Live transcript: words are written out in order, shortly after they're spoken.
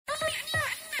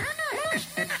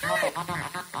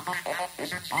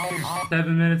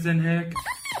7 minutes in, Hick.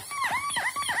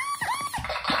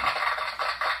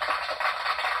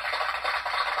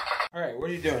 Alright, what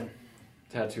are you doing?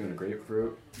 Tattooing a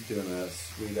grapefruit. Doing a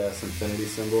sweet ass infinity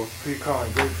symbol. Who are you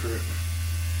calling grapefruit?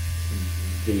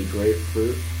 The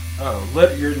grapefruit.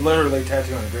 Oh, you're literally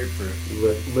tattooing a grapefruit.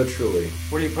 Literally.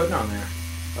 What are you putting on there?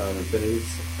 An infinity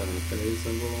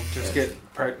symbol. Just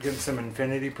getting some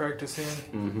infinity practice in?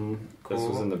 Mm-hmm. Cool. This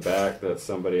was in the back that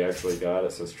somebody actually got.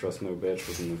 It says "Trust no bitch"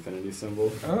 with an infinity symbol.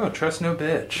 Oh, trust no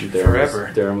bitch.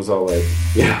 Forever. Darren was all like,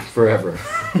 "Yeah, forever."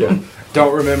 Yeah.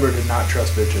 Don't remember to not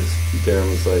trust bitches. Darren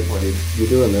was like, "What? You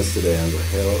doing this today?" I was like,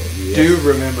 "Hell yes." Do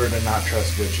remember to not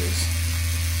trust bitches.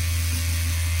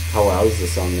 How loud is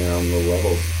this on there on the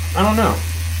levels? I don't know.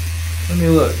 Let me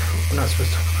look. We're not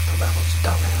supposed to talk about the levels,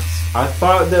 dumbass. I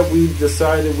thought that we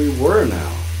decided we were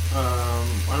now. I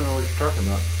don't know what you're talking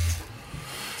about.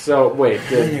 So, wait,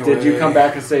 did you come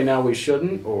back and say now we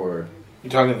shouldn't, or? You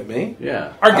talking to me?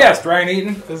 Yeah. Our guest, Ryan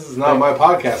Eaton. This is not my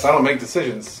podcast. I don't make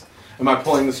decisions. Am I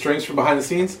pulling the strings from behind the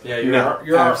scenes? Yeah,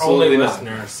 you're our only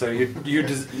listener, so you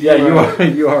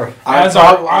are. As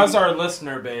our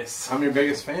listener base. I'm your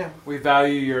biggest fan. We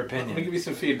value your Let me opinion. give you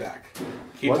some feedback.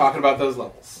 Keep talking about those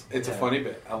levels. It's a funny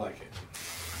bit. I like it.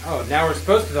 Oh, now we're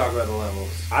supposed to talk about the levels.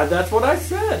 That's what I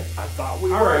said. I thought we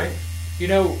were. All right. You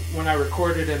know, when I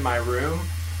recorded in my room,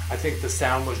 I think the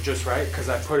sound was just right because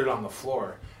I put it on the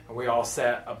floor and we all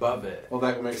sat above it. Well,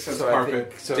 that makes sense. So I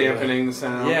Carpet think- dampening the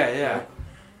sound. Yeah.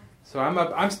 So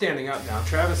I'm standing up now.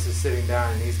 Travis is sitting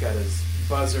down and he's got his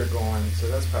buzzer going, so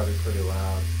that's probably pretty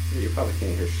loud. You probably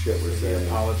can't hear shit we're So he saying.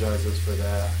 apologizes for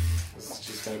that. This is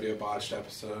just going to be a botched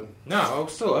episode. No, I'll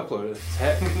still upload it. It's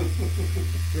heck.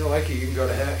 If you don't like it, you can go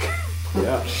to heck.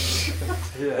 Yeah.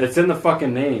 Yeah. It's in the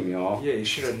fucking name, y'all. Yeah, you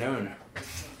should have known.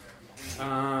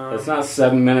 It's not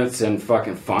 7 minutes in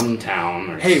fucking Fun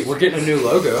Town. Hey, we're getting a new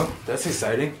logo. That's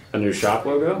exciting. A new shop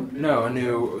logo? No, a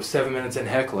new 7 Minutes in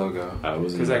Heck logo.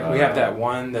 Because we have that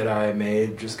one that I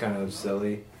made, just kind of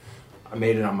silly. I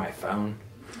made it on my phone.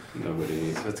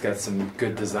 Nobody. So it's got some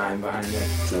good design behind it.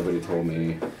 Nobody told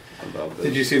me about this.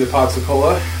 Did you see the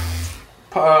Popsicola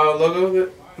logo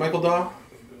that Michael Daw,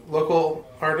 local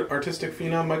artistic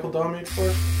phenom Michael Daw made for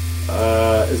us?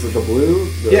 Is it the blue?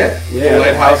 Yeah. Yeah, The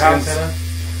lighthouse antenna.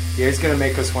 Yeah, he's going to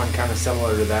make us one kind of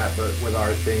similar to that, but with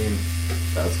our theme.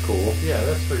 That's cool. Yeah,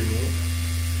 that's pretty neat.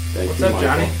 Thank What's you, up, Michael.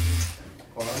 Johnny?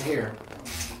 Well, I'm here.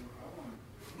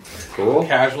 Cool.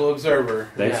 Casual observer.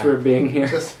 Thanks Yeah. for being here.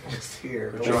 Just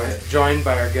here. Joined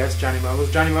by our guest, Johnny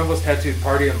Mumbles. Johnny Mumbles tattooed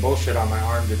 "Party and Bullshit" on my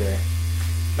arm today.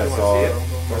 I You wanna saw see it.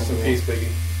 Rest in peace,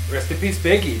 Biggie. Rest in peace,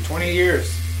 Biggie. 20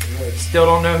 years. Still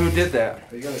don't know who did that.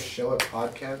 Are you going to show a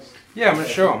podcast? Yeah, I'm going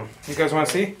to show him. You guys want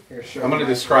to see? Here, show I'm going to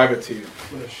the describe it to you.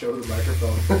 I'm going to show the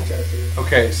microphone. tattoo.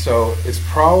 Okay, so it's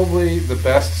probably the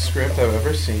best script I've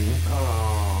ever seen.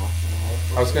 Oh.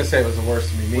 I was going to say it was the worst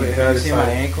to be me. Wait, but have I you seen my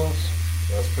decided- ankles?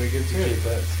 That's pretty good too.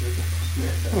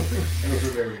 Those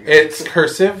are very good. It's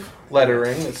cursive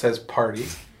lettering. It says "party,"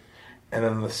 and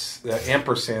then the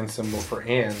ampersand symbol for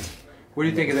 "and." What do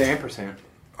you think of the ampersand?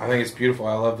 I think it's beautiful.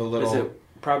 I love the little. Is it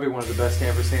probably one of the best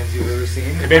ampersands you've ever seen?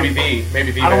 It may be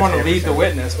the. I don't best want to lead the ampersand.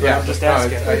 witness, but Yeah, I'm just no,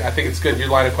 asking. I think it's good. Your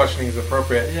line of questioning is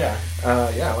appropriate. Yeah.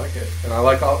 Yeah, I like it, and I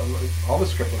like all the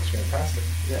script looks fantastic.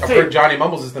 Yeah. I've heard Johnny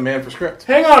Mumbles is the man for script.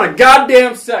 Hang on a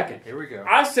goddamn second. Here we go.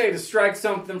 I say to strike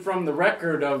something from the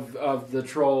record of the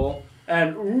troll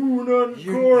and not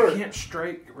You can't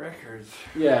strike records.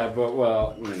 Yeah, but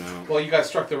well, you know. Well, you guys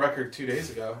struck the record 2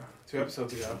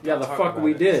 episodes ago. Yeah, the Talk fuck about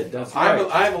we it. did. That's right.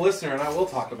 I'm a listener, and I will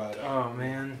talk about it. Oh,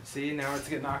 man. See, now it's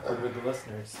getting awkward with the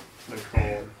listeners.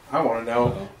 I want to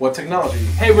know what technology.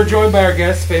 Hey, we're joined by our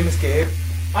guest, Famous Gabe.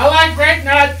 I like grape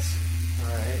nuts.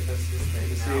 All right, that's his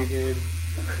thing. See you, Gabe.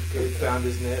 Gabe found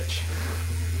his niche.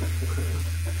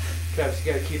 Travis,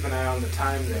 you got to keep an eye on the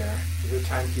time there. You're a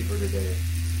timekeeper today.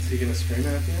 Is he gonna scream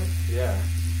at you? Yeah.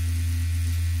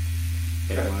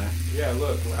 Anyway. Yeah,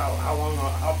 look.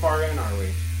 How far in are we?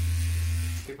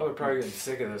 People are probably getting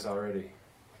sick of this already.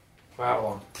 How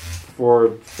long?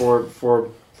 4.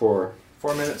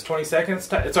 4 minutes, 20 seconds.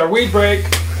 It's our weed break.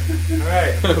 All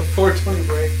right. 4:20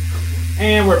 break.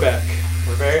 And we're back.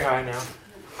 We're very high now.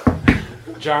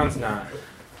 John's not.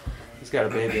 He's got a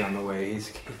baby on the way. He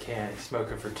can't. He's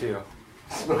smoking for two.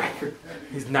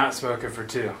 He's not smoking for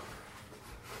two.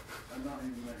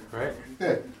 Right?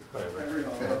 Yeah, Whatever.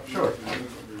 yeah, sure.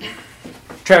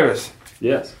 Travis,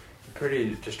 Yes.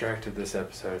 pretty distracted this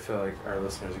episode. I feel like our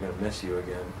listeners are going to miss you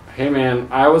again. Hey man,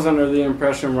 I was under the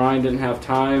impression Ryan didn't have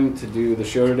time to do the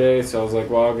show today, so I was like,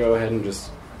 well, I'll go ahead and just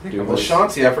do Well, this.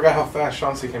 Chauncey, I forgot how fast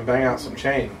Chauncey can bang out some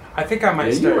chain. I think I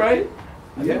might Yeah, start. you right?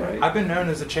 Yeah. Right. I've been known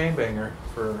as a chain banger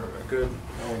for a good.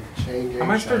 Chain gang I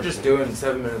might start shot. just doing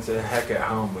 7 minutes of heck at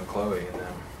home with Chloe and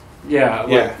them. Yeah,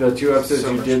 like the 2 episodes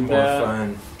So you much did more that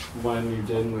fun. when you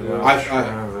did with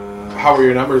How were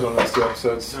your numbers on those 2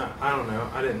 episodes? I don't know.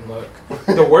 I didn't look.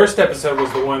 The worst episode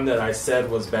was the one that I said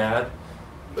was bad.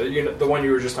 You know, the one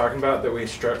you were just talking about that we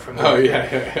struck from the Oh,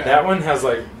 yeah. That one has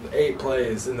like 8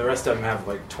 plays, and the rest of them have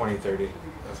like 20, 30.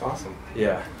 That's awesome.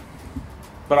 Yeah.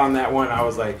 But on that one, I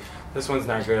was like, this one's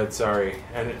not good, sorry.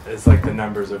 And it's like the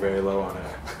numbers are very low on it.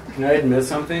 Can I admit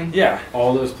something? Yeah.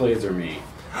 All those plays are me.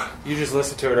 You just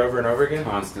listen to it over and over again?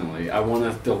 Constantly. I want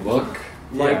us to look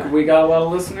Yeah. like we got a lot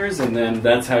of listeners, and then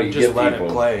that's how you Just get let people.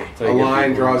 it play. That's how A you get line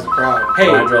people. draws a crowd. Hey.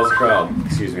 Line draws a crowd.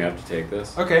 Excuse me, I have to take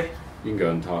this. Okay. You can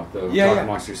go and talk, though. Yeah, talk yeah.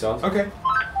 amongst yourselves. Okay.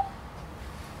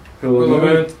 Hula Hula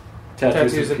Moon. Moon,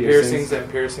 tattoos and piercings and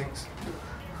piercings.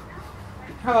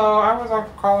 Hello, I was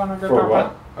calling a good For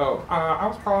what? Oh, I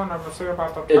was calling to see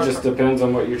about the. It just depends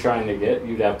on what you're trying to get.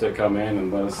 You'd have to come in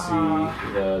and let us see the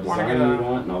wanna design get you a-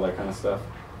 want and all that kind of stuff.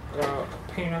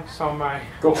 Penis on my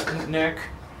Go. neck.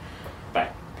 Bye.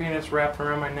 Penis wrapped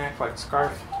around my neck like a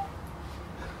scarf.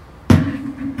 She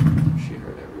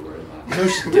heard every word of that. No,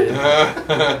 she did.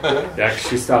 Yeah, 'cause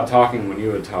she stopped talking when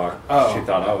you would talk. Oh. She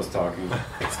thought I was talking.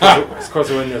 It's because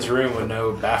we're in this room with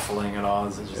no baffling at all.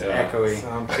 It's just Yeah. echoey.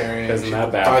 Sound carrying. Isn't She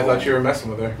that probably baffling? thought you were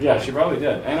messing with her. Yeah, she probably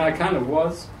did. And I kind of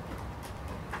was.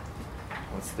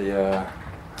 What's the,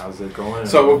 how's it going?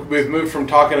 So we've moved from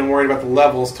talking and worrying about the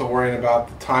levels to worrying about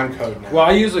the time code now. Well,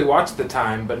 I usually watch the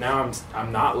time, but now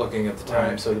I'm not looking at the time.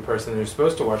 Right. So the person who's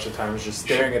supposed to watch the time is just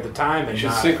staring at the time you and should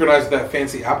not. synchronize with that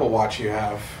fancy Apple Watch you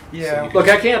have. Yeah. So you can- Look,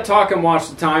 I can't talk and watch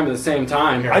the time at the same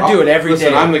time. Here, I do it every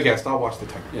listen, day. I'm the guest. I'll watch the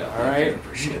time. Yeah, All right. I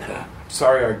appreciate that.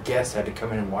 Sorry, our guest had to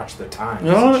come in and watch the time.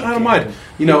 No, since she I don't came mind. in.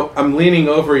 You know, I'm leaning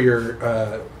over your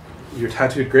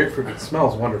tattooed grapefruit. It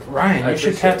smells wonderful. Ryan, I you should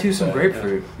appreciate tattoo some that,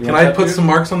 grapefruit. You Can want I that put too? some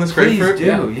marks on this Please grapefruit?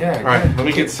 do, yeah. All right, let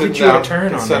me get Get sit you a down. turn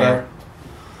Get on set there. up.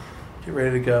 Get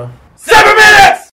ready to go. 7 minutes!